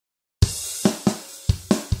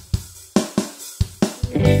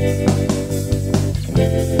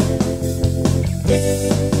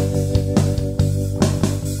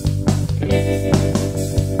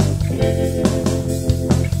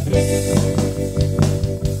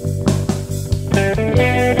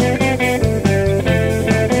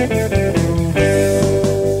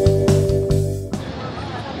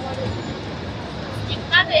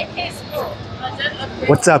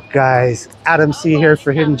What's up, guys? Adam C here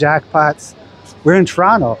for Hidden Jackpots. We're in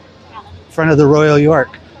Toronto, in front of the Royal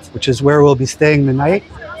York, which is where we'll be staying the night.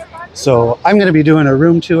 So I'm going to be doing a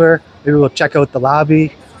room tour. Maybe we'll check out the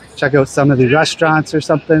lobby, check out some of the restaurants or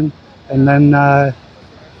something. And then I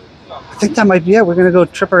think that might be it. We're going to go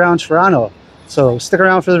trip around Toronto. So stick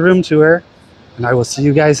around for the room tour, and I will see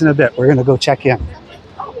you guys in a bit. We're going to go check in.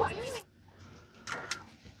 All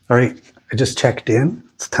right, I just checked in.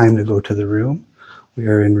 It's time to go to the room. We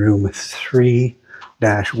are in room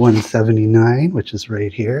 3-179, which is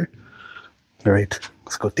right here. All right,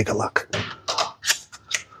 let's go take a look.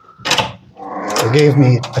 They gave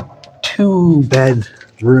me a 2-bed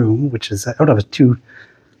room, which is, I don't know if it's two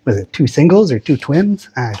singles or 2 twins?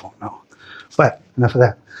 I don't know. But enough of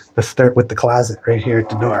that. Let's start with the closet right here at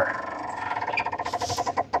the door.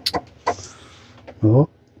 Oh,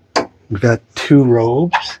 we've got 2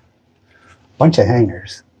 robes, bunch of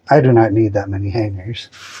hangers. I do not need that many hangers.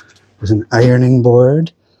 There's an ironing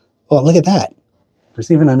board. Oh, look at that.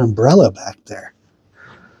 There's even an umbrella back there.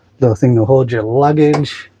 Little thing to hold your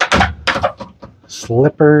luggage.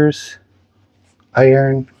 Slippers.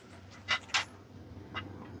 Iron.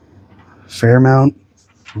 Fairmont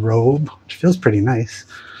robe, which feels pretty nice.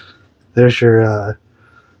 There's your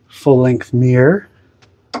full-length mirror.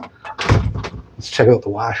 Let's check out the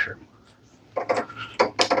washroom.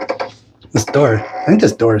 This door, I think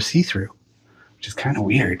this door is see-through, which is kind of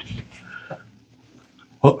weird.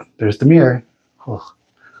 Oh, there's the mirror. Oh,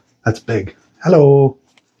 that's big. Hello.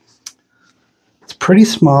 It's pretty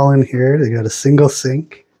small in here. They got a single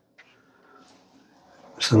sink.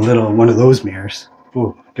 Just a little one of those mirrors.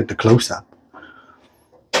 Oh, get the close-up.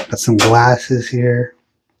 Got some glasses here.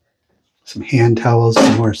 Some hand towels,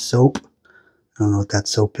 some more soap. I don't know what that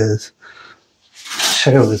soap is.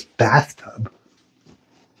 Check out this bathtub.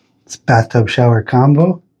 It's bathtub shower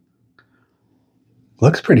combo.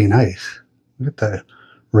 Looks pretty nice. Look at the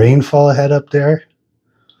rainfall head up there.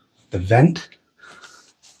 The vent.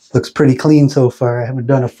 Looks pretty clean so far. I haven't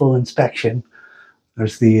done a full inspection.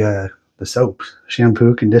 There's the soap.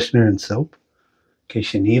 Shampoo, conditioner, and soap. In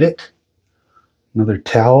case you need it. Another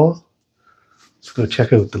towel. Let's go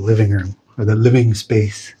check out the living room. Or the living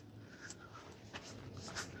space.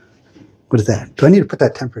 What is that? Do I need to put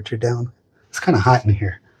that temperature down? It's kind of hot in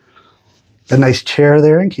here. A nice chair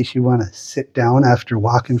there in case you want to sit down after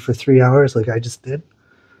walking for 3 hours like I just did,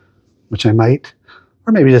 which I might,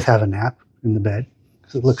 or maybe just have a nap in the bed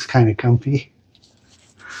because it looks kind of comfy.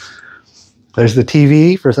 There's the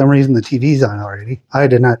TV. For some reason the TV's on already. I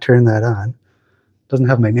did not turn that on. Doesn't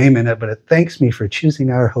have my name in it, but it thanks me for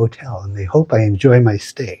choosing our hotel and they hope I enjoy my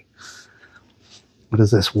stay. What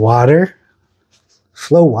is this? Water?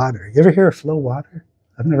 Flow water. You ever hear of flow water?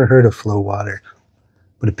 I've never heard of flow water.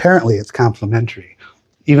 But apparently it's complimentary,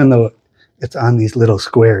 even though it's on these little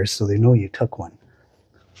squares, so they know you took one.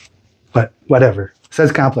 But whatever. It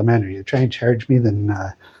says complimentary. You try and charge me, then...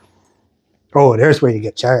 Oh, there's where you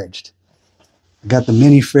get charged. I got the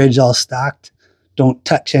mini fridge all stocked. Don't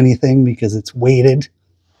touch anything because it's weighted.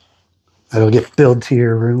 That'll get billed to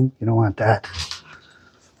your room. You don't want that.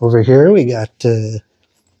 Over here we got...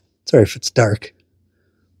 sorry if it's dark.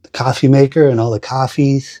 The coffee maker and all the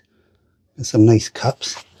coffees. And some nice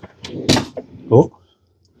cups. Oh,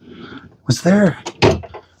 was there?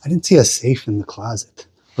 I didn't see a safe in the closet.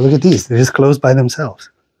 Oh, look at these. They're just closed by themselves.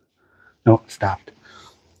 No, it stopped.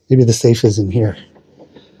 Maybe the safe is in here.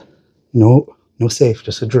 No, no safe,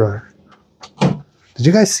 just a drawer. Did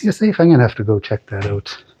you guys see a safe? I'm going to have to go check that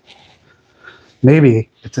out. Maybe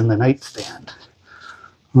it's in the nightstand.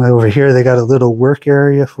 Well, over here, they got a little work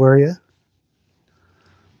area for you.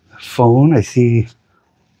 A phone, I see.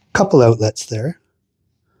 Couple outlets there.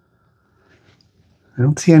 I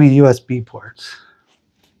don't see any USB ports.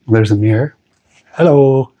 There's a mirror.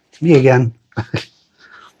 Hello, it's me again. All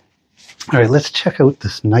right, let's check out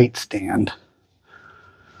this nightstand.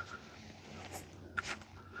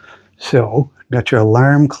 So, got your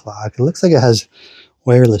alarm clock. It looks like it has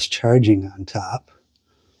wireless charging on top.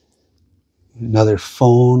 Another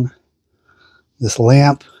phone. This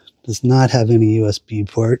lamp does not have any USB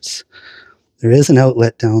ports. There is an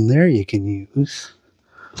outlet down there you can use.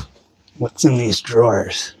 What's in these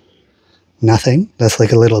drawers? Nothing. That's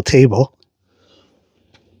like a little table.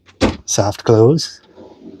 Soft clothes.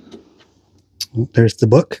 There's the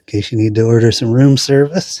book in case you need to order some room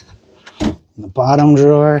service. In the bottom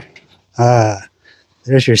drawer,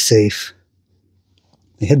 there's your safe.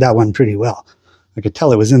 They hid that one pretty well. I could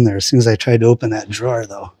tell it was in there as soon as I tried to open that drawer,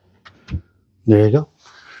 though. There you go.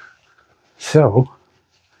 So,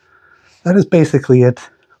 that is basically it.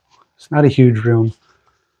 It's not a huge room,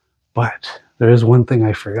 but there is one thing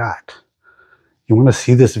I forgot. You want to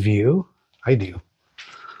see this view? I do.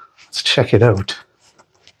 Let's check it out.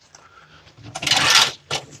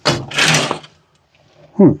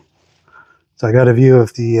 So I got a view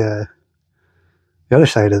of the other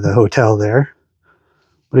side of the hotel there.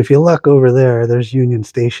 But if you look over there, there's Union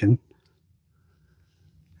Station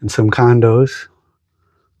and some condos.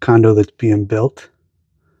 Condo that's being built.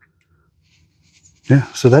 Yeah,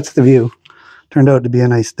 so that's the view. Turned out to be a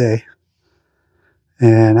nice day.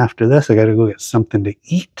 And after this, I got to go get something to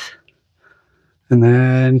eat. And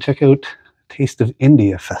then check out Taste of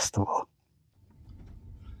India Festival.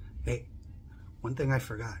 Hey, one thing I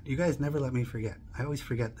forgot. You guys never let me forget. I always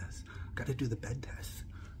forget this. Got to do the bed test.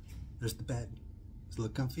 There's the bed. Does it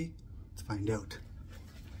look comfy? Let's find out.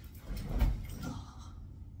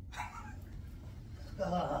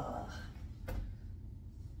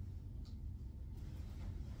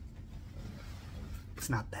 It's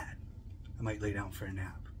not bad. I might lay down for a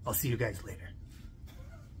nap. I'll see you guys later.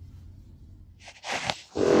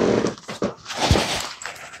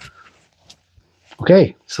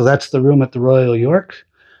 Okay, so that's the room at the Royal York.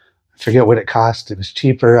 I forget what it cost. It was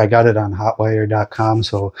cheaper. I got it on hotwire.com,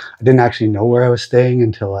 so I didn't actually know where I was staying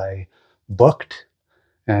until I booked.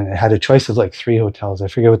 And it had a choice of like 3 hotels. I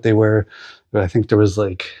forget what they were, but I think there was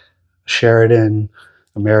like Sheraton,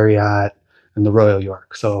 a Marriott, and the Royal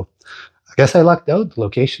York. So I guess I lucked out. The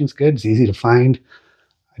location's good. It's easy to find.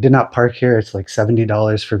 I did not park here. It's like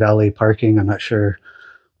 $70 for valet parking. I'm not sure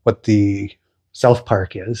what the self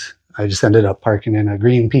park is. I just ended up parking in a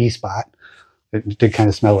green pea spot. It did kind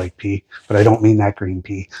of smell like pee, but I don't mean that green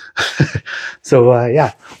pea. So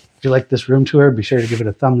yeah, if you like this room tour, be sure to give it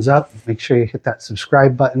a thumbs up. Make sure you hit that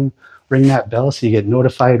subscribe button, ring that bell so you get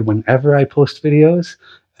notified whenever I post videos.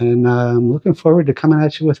 And I'm looking forward to coming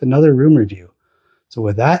at you with another room review. So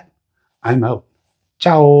with that, I'm out.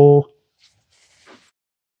 Ciao.